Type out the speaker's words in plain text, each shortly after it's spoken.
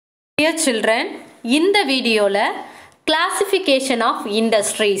Dear children, இந்த வீடியோல classification of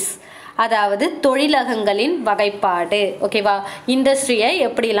industries அதாவது தொழிலகங்களின் வகைப்பாடு ஓகேவா இண்டஸ்ட்ரியை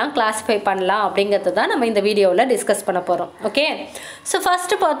எப்படிலாம் கிளாஸிஃபை பண்ணலாம் அப்படிங்கிறது தான் நம்ம இந்த வீடியோவில் டிஸ்கஸ் பண்ண போகிறோம் ஓகே ஸோ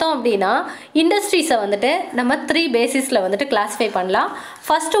ஃபஸ்ட்டு பார்த்தோம் அப்படின்னா இண்டஸ்ட்ரீஸை வந்துட்டு நம்ம 3 பேசிஸில் வந்துட்டு கிளாஸிஃபை பண்ணலாம்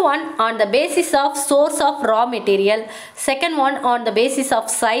first one on the basis of source of raw material second one on the basis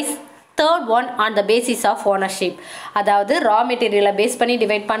of size third one on the basis of ownership அதாவது raw material பேஸ் பண்ணி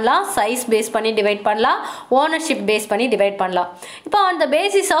divide பண்ணலாம் சைஸ் பேஸ் பண்ணி divide பண்ணலாம் ownership base பண்ணி divide பண்ணலாம் இப்போ on the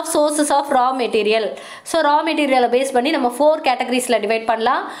basis of sources of raw material so raw material base பண்ணி நம்ம 4 கேட்டகரிஸில் டிவைட்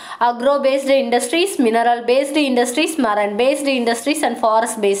பண்ணலாம் agro based industries mineral based industries marine based industries and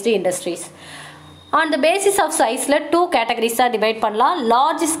forest based industries on the basis of sizeல 2 கேட்டகரிஸாக divide பண்ணலாம்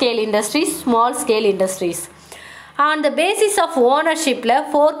large scale industries small scale industries on the basis of ownership la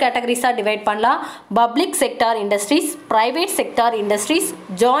 4 categories are divide பண்ணலாம் public sector industries private sector industries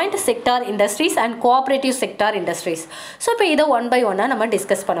joint sector industries and cooperative sector industries so இப்போ இத one by one நம்ம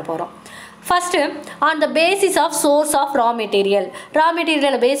discuss பண்ண போறோம் first on the basis of source of raw material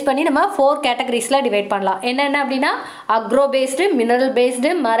base பண்ணி நம்ம 4 categoriesல divide பண்ணலாம் என்னென்ன அப்படினா agro based mineral based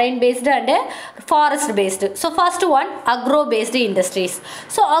marine based and forest based so first one agro based industries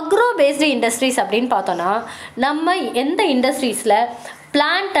so agro based industries அப்படினு பார்த்தோம்னா நம்ம எந்த இண்டஸ்ட்ரீஸ்ல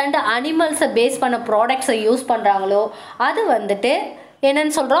plant and animals பேஸ் பண்ண ப்ராடக்ட்ஸை யூஸ் பண்றாங்களோ அது வந்துட்டு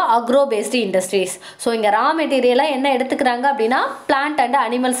என்னன்னு சொல்றோம் agro based industries ஸோ இங்க ரா மெட்டீரியலா என்ன எடுத்துக்கிறாங்க அப்படின்னா plant and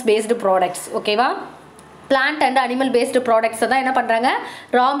animals based products ஓகேவா plant and animal based products தான் என்ன பண்றாங்க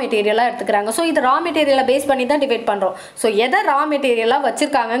raw material-ஆ எடுத்துக்கறாங்க சோ இது raw material-ஐ பேஸ் பண்ணி தான் டிவைட் பண்றோம் சோ எதை raw material-ஆ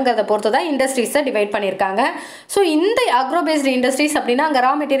வச்சிருக்காங்கங்கறத பொறுத்து தான் industries-ஐ டிவைட் பண்ணிருக்காங்க சோ இந்த agro based industries அப்படினா அங்க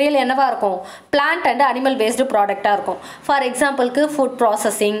raw material என்னவா இருக்கும் plant and animal based product-ஆ இருக்கும் ஃபார் எக்ஸாம்பிளுக்கு food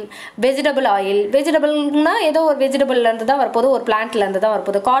processing vegetable oil vegetableனா ஏதோ ஒரு vegetable-ல இருந்து தான் வரப்போகுது ஒரு plant-ல இருந்து தான்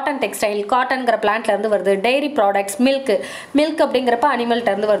வரப்போகுது cotton textile cottonங்கற plant-ல இருந்து வருது dairy products milk அப்படிங்கறப்ப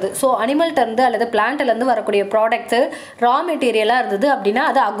animal-ட்ட இருந்து வருது சோ animal-ட்ட இருந்து அல்லது plant-ல இருந்து கூடிய ப்ராடக்ட்ஸ் ரா மெட்டீரியலா இருந்தது அப்படினா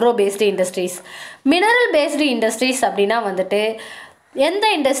அது agro based industries mineral based industries அப்படினா வந்துட்டு எந்த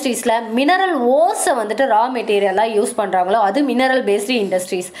இண்டஸ்ட்ரீஸ்ல மினரல் ஓர்ஸை வந்துட்டு ரா மெட்டீரியலா யூஸ் பண்றாங்களோ அது மினரல் பேஸ்டு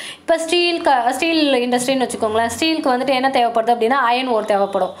இண்டஸ்ட்ரீஸ் இப்போ ஸ்டீல் இண்டஸ்ட்ரின்னு வச்சுக்கோங்களேன் ஸ்டீலுக்கு வந்துட்டு என்ன தேவைப்படுது அப்படின்னா அயன் ஓர்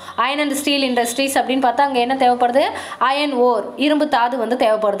தேவைப்படும் அயன் அண்ட் ஸ்டீல் இண்டஸ்ட்ரீஸ் அப்படின்னு பார்த்தா அங்கே என்ன தேவைப்படுது அயன் ஓர் இரும்பு தாது வந்து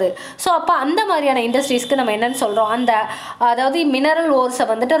தேவைப்படுது ஸோ அப்போ அந்த மாதிரியான இண்டஸ்ட்ரீஸ்க்கு நம்ம என்னன்னு சொல்றோம் அந்த அதாவது மினரல் ஓர்ஸை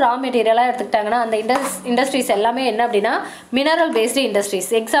வந்துட்டு ரா மெட்டீரியலா எடுத்துக்கிட்டாங்கன்னா அந்த இண்டஸ்ட்ரீஸ் எல்லாமே என்ன அப்படின்னா மினரல் பேஸ்டு இண்டஸ்ட்ரீஸ்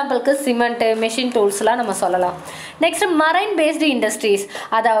எக்ஸாம்பிளுக்கு சிமெண்ட் மெஷின் டூல்ஸ்லாம் நம்ம சொல்லலாம் நெக்ஸ்ட் மரைன் பேஸ்டு இண்டஸ்ட்ரி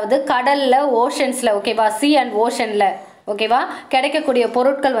அதாவது கடல்ல ஓஷன்ஸ்ல ஓகேவா சி அண்ட் ஓஷன்ல ஓகேவா கிடைக்கக்கூடிய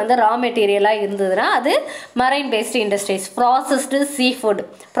பொருட்கள் வந்து ரா மெட்டீரியலா இருந்ததுன்னா அது marine paste industries processed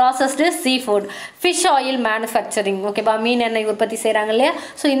sea food fish oil manufacturing ஓகேவா மீன் எண்ணெய் உற்பத்தி செய்கிறாங்க இல்லையா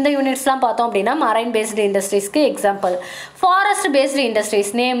ஸோ இந்த யூனிட்ஸ்லாம் பார்த்தோம் அப்படின்னா marine based இண்டஸ்ட்ரீஸ்க்கு example forest based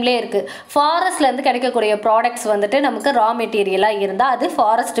industries நேம்லே இருக்குது ஃபாரஸ்ட்லேருந்து கிடைக்கக்கூடிய ப்ராடக்ட்ஸ் வந்துட்டு நமக்கு ரா மெட்டீரியலாக இருந்தால் அது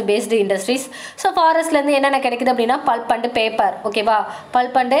ஃபாரஸ்ட் பேஸ்டு இண்டஸ்ட்ரீஸ் ஸோ ஃபாரஸ்ட்லேருந்து என்னென்ன கிடைக்குது அப்படின்னா பல்ப் அண்டு பேப்பர் ஓகேவா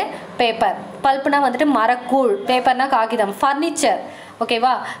பல்ப் அண்டு பேப்பர் பல்ப்னா வந்துட்டு மரக்கூழ் பேப்பர்னா காகிதம் ஃபர்னிச்சர்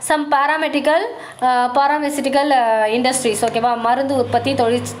ஓகேவா சம் பாராமெசிட்டிக்கல் இண்டஸ்ட்ரீஸ் ஓகேவா மருந்து உற்பத்தி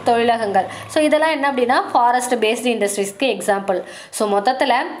தொழிலகங்கள் ஸோ இதெல்லாம் என்ன அப்படின்னா ஃபாரஸ்ட் பேஸ்டு இண்டஸ்ட்ரீஸ்க்கு எக்ஸாம்பிள் ஸோ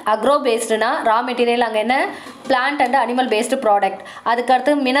மொத்தத்தில் அக்ரோ பேஸ்டுனா ரா மெட்டீரியல் அங்கே என்ன plant and animal based product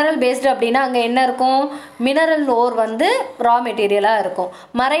அதுக்கடுத்து மினரல் பேஸ்டு அப்படின்னா அங்கே என்ன இருக்கும் மினரல் ஓர் வந்து ரா மெட்டீரியலாக இருக்கும்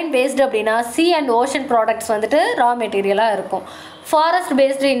மரைன் பேஸ்டு அப்படின்னா சி அண்ட் ஓஷன் ப்ராடக்ட்ஸ் வந்துட்டு ரா மெட்டீரியலாக இருக்கும் ஃபாரஸ்ட்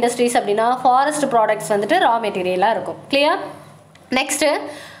பேஸ்டு இண்டஸ்ட்ரீஸ் அப்படின்னா ஃபாரஸ்ட் ப்ராடக்ட்ஸ் வந்துட்டு ரா மெட்டீரியலாக இருக்கும் clear next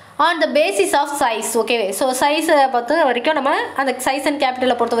on the basis of size okay so size பொறுத்த வரைக்கும் நம்ம அந்த size and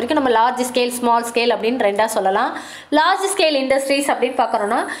capital பொறுத்த வரைக்கும் நம்ம large scale small scale அப்படினு ரெண்டா சொல்லலாம் large scale industries அப்படினு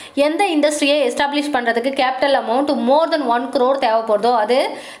பார்க்கறோம்னா எந்த இண்டஸ்ட்ரியை எஸ்டாப்லிஷ் பண்றதுக்கு capital amount more than 1 crore தேவைப்படுதோ அது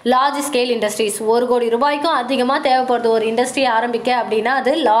large scale industries 1 கோடி ரூபாய்க்கும் அதிகமா தேவைப்படுது ஒரு இண்டஸ்ட்ரி ஆரம்பிக்க அப்படினா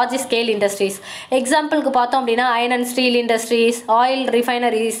அது large scale industries எக்ஸாம்பிளுக்கு பார்த்தோம் அப்படினா iron and steel industries oil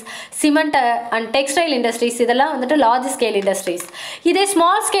refineries cement and textile industries இதெல்லாம் வந்துட்டு large scale industries இதே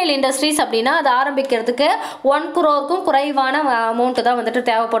small scale industries அப்படினா அது ஆரம்பிக்கிறதுக்கு 1 crore-க்கும் குறைவான அமௌண்ட் தான் வந்துட்டு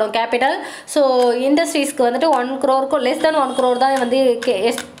தேவைப்படும் கேபிட்டல் ஸோ இண்டஸ்ட்ரீஸ்க்கு வந்துட்டு 1 crore-க்கும் less than 1 crore தான் வந்து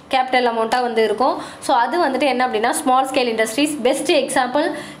கேபிட்டல் அமௌண்ட்டாக வந்து இருக்கும் ஸோ அது வந்துட்டு என்ன அப்படின்னா small scale industries best example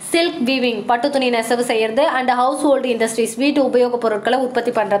silk weaving பட்டு துணி நெசவு செய்கிறது அண்ட் ஹவுஸ் ஹோல்டு இண்டஸ்ட்ரீஸ் வீட்டு உபயோகப் பொருட்களை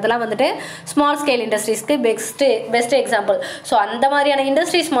உற்பத்தி பண்ணுறதுலாம் வந்துட்டு small scale இண்டஸ்ட்ரீஸ்க்கு best example so அந்த மாதிரியான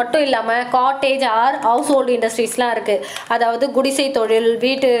இண்டஸ்ட்ரீஸ் மட்டும் இல்லாமல் காட்டேஜ் ஆர் ஹவுஸ் ஹோல்டு இண்டஸ்ட்ரீஸ்லாம் இருக்குது அதாவது குடிசை தொழில்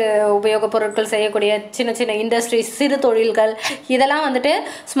வீட்டு உபயோகப் பொருட்கள் செய்யக்கூடிய சின்ன சின்ன இண்டஸ்ட்ரீஸ் சிறு தொழில்கள் இதெல்லாம் வந்துட்டு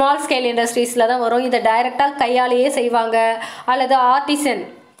ஸ்மால் ஸ்கேல் இண்டஸ்ட்ரீஸில் தான் வரும் இதை டைரெக்டாக கையாலேயே செய்வாங்க அல்லது ஆர்டிசன்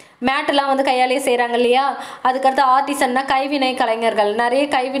மேட்டெல்லாம் வந்து கையாலே செய்கிறாங்க இல்லையா. அதுக்கடுத்து ஆர்டிசன்னா கைவினை கலைஞர்கள், நிறைய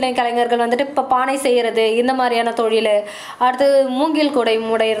கைவினை கலைஞர்கள் வந்துட்டு இப்போ பானை செய்கிறது இந்த மாதிரியான தொழில். அடுத்து மூங்கில் கூடை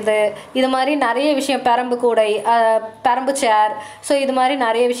முடையிறது, இது மாதிரி நிறைய விஷயம், பெரம்பு கூடை, பெரம்பு சேர், ஸோ இது மாதிரி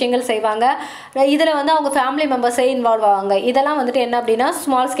நிறைய விஷயங்கள் செய்வாங்க. இதில் வந்து அவங்க ஃபேமிலி மெம்பர்ஸே இன்வால்வ் ஆவாங்க. இதெல்லாம் வந்துட்டு என்ன அப்படின்னா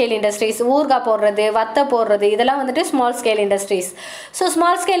ஸ்மால் ஸ்கேல் இண்டஸ்ட்ரீஸ். ஊறுகாய் போடுறது, வத்தை போடுறது, இதெல்லாம் வந்துட்டு small scale industries. So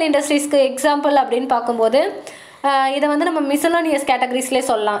small scale இண்டஸ்ட்ரீஸ்க்கு example அப்படின்னு பார்க்கும்போது இதை வந்து நம்ம மிசலோனியஸ் கேட்டகரிஸ்லேயே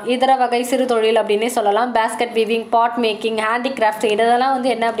சொல்லலாம். இதர வகை சிறு தொழில் அப்படின்னே சொல்லலாம். பேஸ்கெட் வீவிங், பாட் மேக்கிங், ஹேண்டிகிராஃப்ட், இதெல்லாம்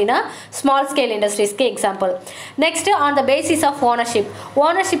வந்து என்ன அப்படின்னா small scale இண்டஸ்ட்ரீஸ்க்கு example. Next on the basis of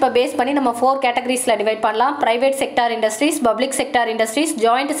ஓனர்ஷிப்பை base பண்ணி நம்ம 4 கேட்டகரிஸில் டிவைட் பண்ணலாம். Private sector industries, public sector industries,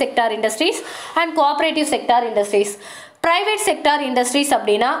 joint sector industries and cooperative sector industries. Private sector industries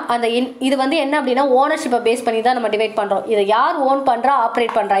அப்படின்னா அந்த இது வந்து என்ன அப்படின்னா ஓனர்ஷிப்பை பேஸ் பண்ணி தான் நம்ம டிவைட் பண்ணுறோம். இதை யார் ஓன் பண்ணுறா,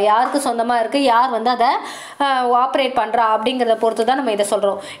 ஆப்ரேட் பண்ணுறா, யாருக்கு சொந்தமாக இருக்குது, யார் வந்து அதை ஆப்ரேட் பண்ணுறா அப்படிங்கிறத பொறுத்து தான் நம்ம இதை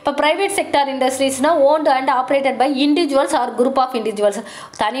சொல்கிறோம். இப்போ private sector இண்டஸ்ட்ரீஸ்னால் owned and operated by individuals or group of individuals.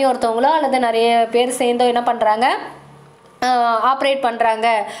 தனி ஒருத்தவங்களோ அல்லது நிறைய பேர் சேர்ந்தோ என்ன பண்ணுறாங்க, ஆப்ரேட் பண்ணுறாங்க,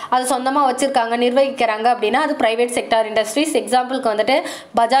 அது சொந்தமாக வச்சுருக்காங்க, நிர்வகிக்கிறாங்க அப்படின்னா அது ப்ரைவேட் செக்டார் இண்டஸ்ட்ரீஸ். எக்ஸாம்பிளுக்கு வந்துட்டு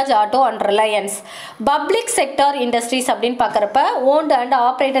Bajaj auto and Reliance. Public sector industries அப்படின்னு பார்க்குறப்ப ஓன்டு அண்ட்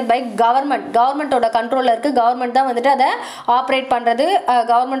ஆப்ரேட்டட் பை கவர்மெண்ட்டோட கண்ட்ரோலில் இருக்குது. கவர்மெண்ட் தான் வந்துட்டு அதை ஆப்ரேட் பண்ணுறது,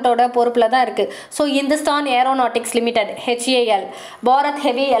 கவர்மெண்ட்டோட பொறுப்பில் தான் இருக்குது. So Hindustan aeronautics limited HAL, Bharat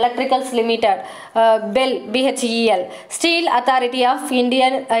heavy electricals limited bell BHEL, steel authority of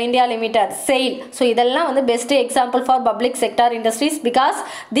India limited SAIL. So இதெல்லாம் வந்து best example for public sector industries because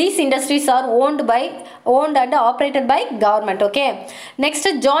these industries are owned and operated by government. Okay, next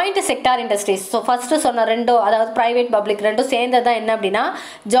joint sector industries. So first சொன்ன ரெண்டோ, அதாவது private public ரெண்டும் சேர்ந்ததா என்ன அப்படின்னா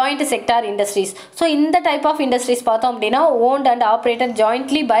joint sector industries. So இந்த type of industries பார்த்தோம் அப்படின்னா owned and operated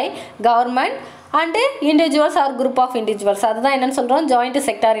jointly by government and individuals or group of individuals. அதுதான் என்னன்னு சொல்கிறோம், joint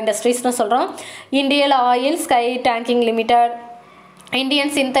sector industries-னு சொல்கிறோம். Indian Oil Sky Tanking Limited, Indian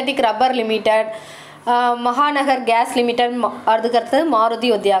Synthetic Rubber Limited, Mahanagar case limited, அதுக்கடுத்து Maruti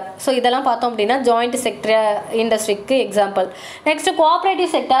உத்யாக். So இதெல்லாம் பார்த்தோம் அப்படின்னா ஜாயிண்ட் செக்டர் இண்டஸ்ட்ரிக்கு example. Next cooperative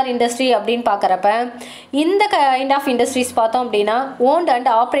sector industry அப்படின்னு பார்க்குறப்ப இந்த கைண்ட் ஆஃப் இண்டஸ்ட்ரீஸ் பார்த்தோம் அப்படின்னா won't and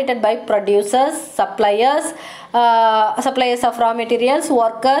operated by producers, suppliers of raw materials,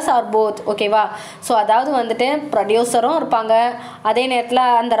 workers are both. ஓகேவா. ஸோ அதாவது வந்துட்டு ப்ரொடியூசரும் இருப்பாங்க, அதே நேரத்தில்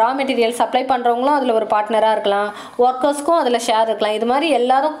அந்த ரா மெட்டீரியல் சப்ளை பண்ணுறவங்களும் அதில் ஒரு பார்ட்னராக இருக்கலாம், ஒர்க்கர்ஸ்க்கும் அதில் ஷேர் இருக்கலாம். இது மாதிரி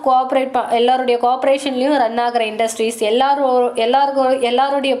எல்லாரும் எல்லாருடைய கோஆப்ரேஷன்லேயும் ரன் ஆகிற இண்டஸ்ட்ரீஸ்,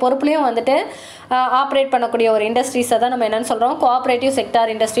 எல்லாருடைய பொறுப்புலையும் வந்துட்டு ஆப்ரேட் பண்ணக்கூடிய ஒரு இண்டஸ்ட்ரீஸை தான் நம்ம என்னென்னு சொல்கிறோம், கோஆப்ரேட்டிவ்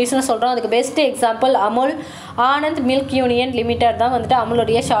செக்டார் இண்டஸ்ட்ரீஸ்னு சொல்கிறோம். அதுக்கு best example Amul, Anand milk union limited தான் வந்துட்டு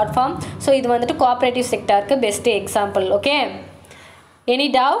அமுலுடைய ஷார்ட் ஃபார்ம். ஸோ இது வந்துட்டு cooperative செக்டாருக்கு best example. Okay, any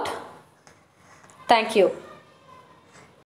doubt? Thank you.